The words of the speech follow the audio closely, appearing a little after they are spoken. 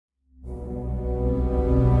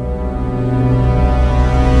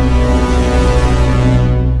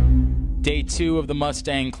of the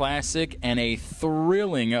Mustang Classic and a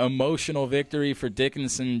thrilling, emotional victory for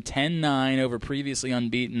Dickinson, 10-9 over previously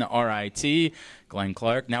unbeaten RIT. Glenn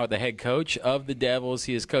Clark, now the head coach of the Devils.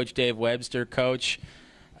 He is Coach Dave Webster. Coach,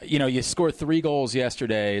 you know, you scored 3 goals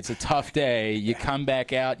yesterday. It's a tough day. You come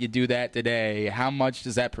back out, you do that today. How much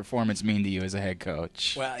does that performance mean to you as a head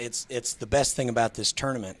coach? Well, it's the best thing about this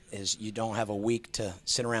tournament is you don't have a week to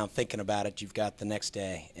sit around thinking about it. You've got the next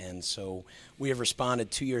day. And so we have responded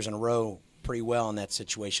 2 years in a row pretty well in that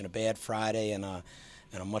situation, a bad Friday and a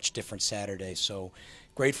much different Saturday. So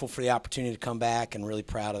grateful for the opportunity to come back and really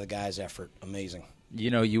proud of the guys' effort. Amazing. You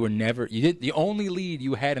know, the only lead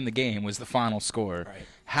you had in the game was the final score. Right.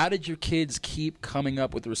 How did your kids keep coming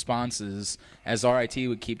up with responses as RIT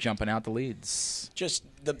would keep jumping out the leads?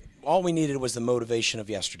 All we needed was the motivation of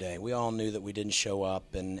yesterday. We all knew that we didn't show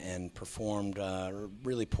up and performed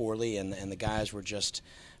really poorly, and the guys were just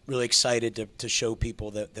really excited to show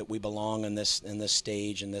people that we belong in this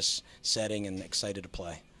stage, in this setting, and excited to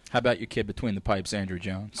play. How about your kid between the pipes, Andrew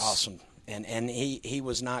Jones? Awesome. And he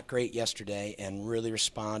was not great yesterday and really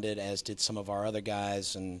responded, as did some of our other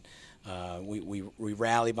guys. And we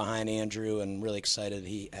rallied behind Andrew and really excited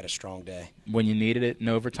he had a strong day. When you needed it in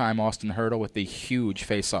overtime, Austin Hurdle with the huge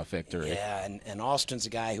face-off victory. Yeah, and Austin's a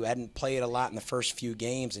guy who hadn't played a lot in the first few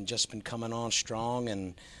games and just been coming on strong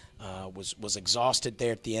and was exhausted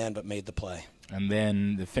there at the end but made the play. And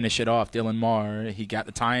then to finish it off, Dylan Marr, he got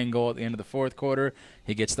the tying goal at the end of the fourth quarter.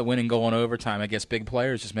 He gets the winning goal in overtime. I guess big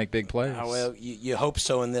players just make big plays. Well, you hope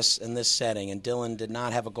so in this setting. And Dylan did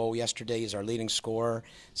not have a goal yesterday. He's our leading scorer.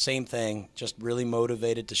 Same thing, just really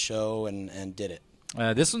motivated to show and did it.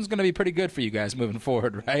 This one's going to be pretty good for you guys moving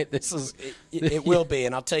forward, right? It will be.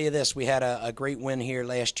 And I'll tell you this, we had a great win here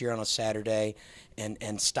last year on a Saturday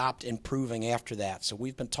and stopped improving after that. So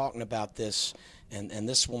we've been talking about this, and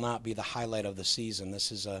this will not be the highlight of the season.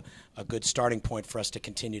 This is a good starting point for us to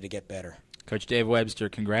continue to get better. Coach Dave Webster,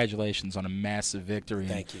 congratulations on a massive victory.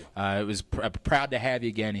 Thank you. It was proud to have you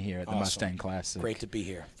again here at the Mustang Classic. Great to be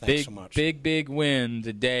here. Thanks so much. Big win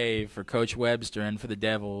today for Coach Webster and for the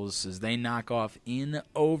Devils as they knock off in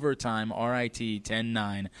overtime RIT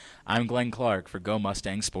 10-9. I'm Glenn Clark for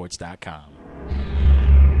GoMustangSports.com.